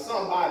 and a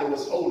somebody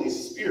was Holy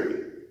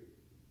Spirit.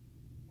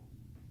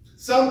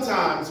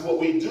 Sometimes what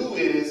we do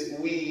is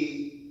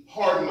we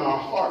harden our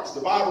hearts.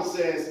 The Bible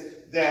says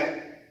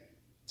that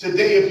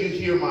today if you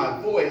hear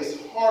my voice,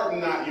 harden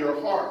not your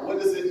heart. What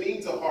does it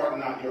mean to harden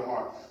not your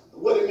heart?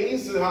 What it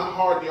means to not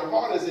harden your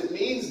heart is it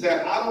means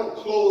that I don't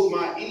close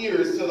my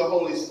ears to the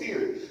Holy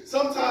Spirit.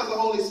 Sometimes the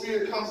Holy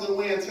Spirit comes in the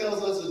way and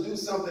tells us to do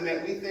something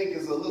that we think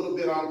is a little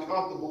bit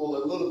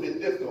uncomfortable, a little bit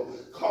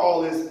difficult.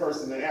 Call this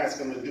person and ask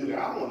them to do that.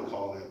 I don't want to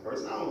call that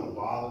person. I don't want to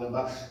bother them.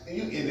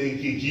 And then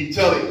you keep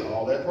telling you,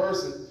 call that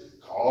person.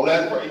 Call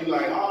that person. You're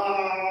like,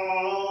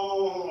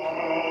 oh,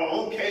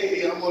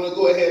 okay, I'm going to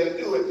go ahead and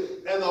do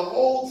it. And the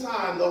whole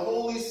time, the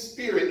Holy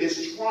Spirit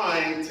is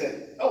trying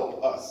to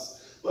help us.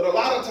 But a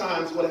lot of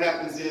times what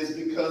happens is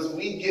because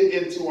we get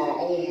into our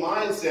own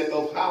mindset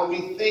of how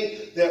we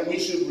think that we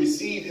should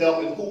receive help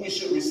and who we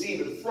should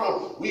receive it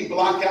from, we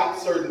block out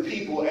certain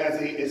people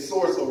as a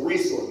source of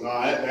resource. No,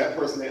 that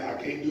person, I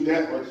can't do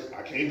that, or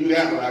I can't do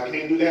that, or I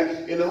can't do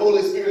that. And the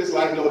Holy Spirit is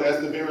like, no, that's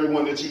the very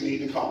one that you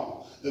need to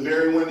call. The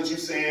very one that you're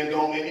saying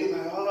don't, and you're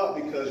like,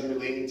 oh, because you're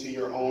leaning to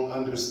your own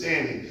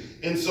understanding.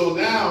 And so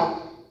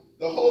now,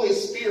 the Holy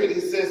Spirit, he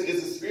says,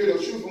 is the Spirit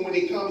of truth, and when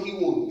he comes, he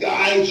will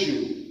guide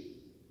you.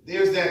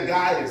 There's that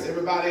guidance.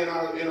 Everybody and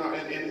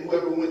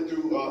whoever went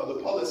through the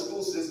public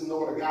school system know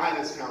what a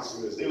guidance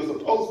counselor is. They were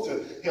supposed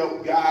to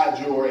help guide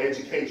your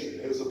education.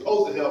 They were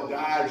supposed to help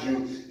guide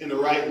you in the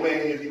right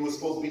way. If you were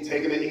supposed to be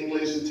taking the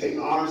English and taking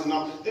honors and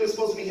all, they were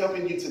supposed to be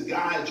helping you to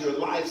guide your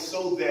life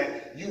so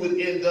that you would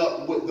end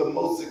up with the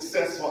most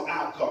successful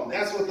outcome.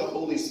 That's what the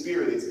Holy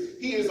Spirit is.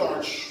 He is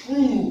our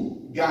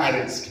true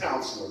guidance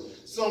counselor.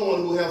 Someone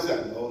who helps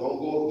out. No,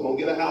 don't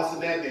get a house in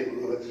that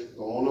neighborhood.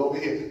 Go on over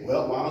here.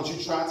 Well, why don't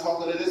you try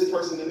talking to this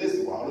person and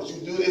this? Why don't you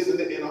do this? And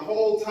the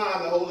whole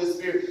time, the Holy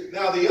Spirit.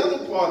 Now, the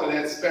other part of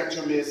that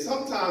spectrum is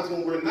sometimes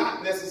when we're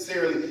not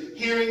necessarily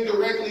hearing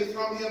directly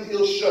from him,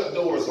 he'll shut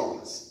doors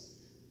on us.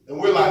 And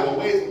we're like, well,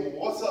 wait,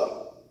 what's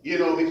up? You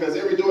know, because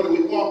every door that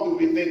we walk through,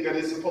 we think that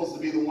it's supposed to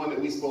be the one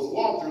that we're supposed to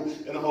walk through.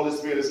 And the Holy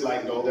Spirit is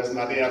like, no, that's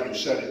not the avenue.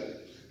 Shut it.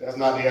 That's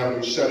not the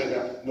avenue. Shut it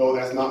down. No,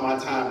 that's not my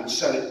time. And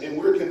shut it.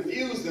 And we're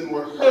confused and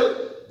we're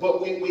hurt.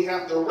 But we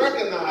have to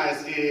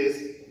recognize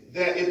is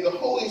that if the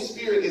Holy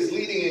Spirit is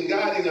leading and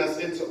guiding us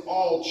into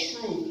all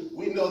truth,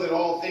 we know that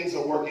all things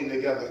are working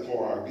together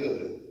for our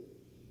good.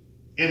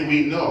 And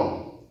we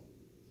know.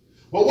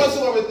 But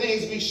whatsoever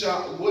things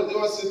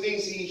what's the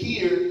things he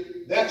hear,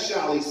 that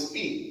shall he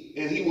speak.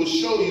 And he will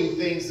show you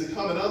things to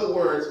come. In other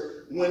words,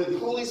 when the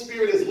Holy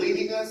Spirit is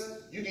leading us,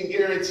 you can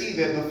guarantee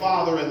that the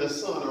Father and the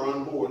Son are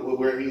on board with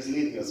where he's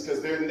leading us,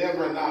 because they're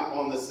never not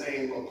on the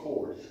same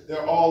accord.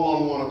 They're all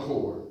on one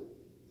accord.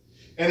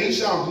 And he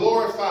shall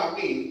glorify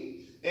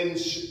me, and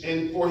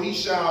for he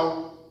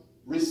shall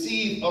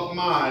receive of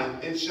mine,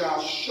 and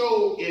shall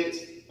show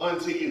it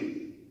unto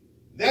you.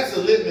 That's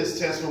a litmus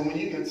test for when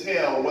you can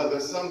tell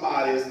whether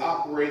somebody is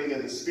operating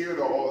in the Spirit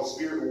or the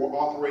Spirit or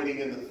operating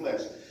in the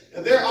flesh.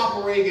 If they're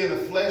operating in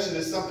the flesh and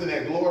it's something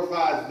that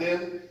glorifies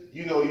them,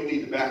 you know you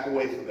need to back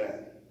away from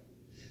that.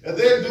 If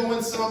they're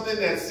doing something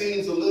that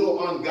seems a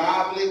little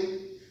ungodly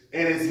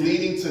and it's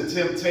leading to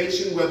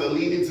temptation, whether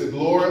leading to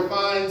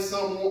glorifying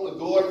someone,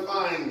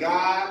 glorifying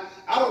God,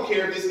 I don't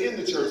care if it's in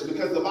the church,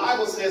 because the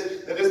Bible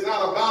says that it's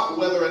not about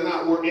whether or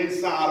not we're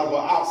inside of or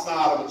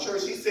outside of a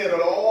church. He said at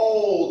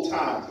all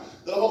times.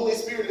 The Holy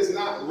Spirit is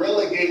not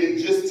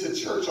relegated just to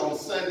church on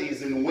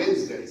Sundays and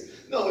Wednesdays.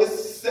 No,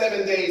 it's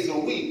 7 days a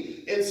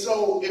week. And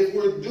so if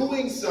we're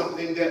doing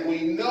something that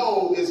we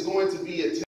know is going to be a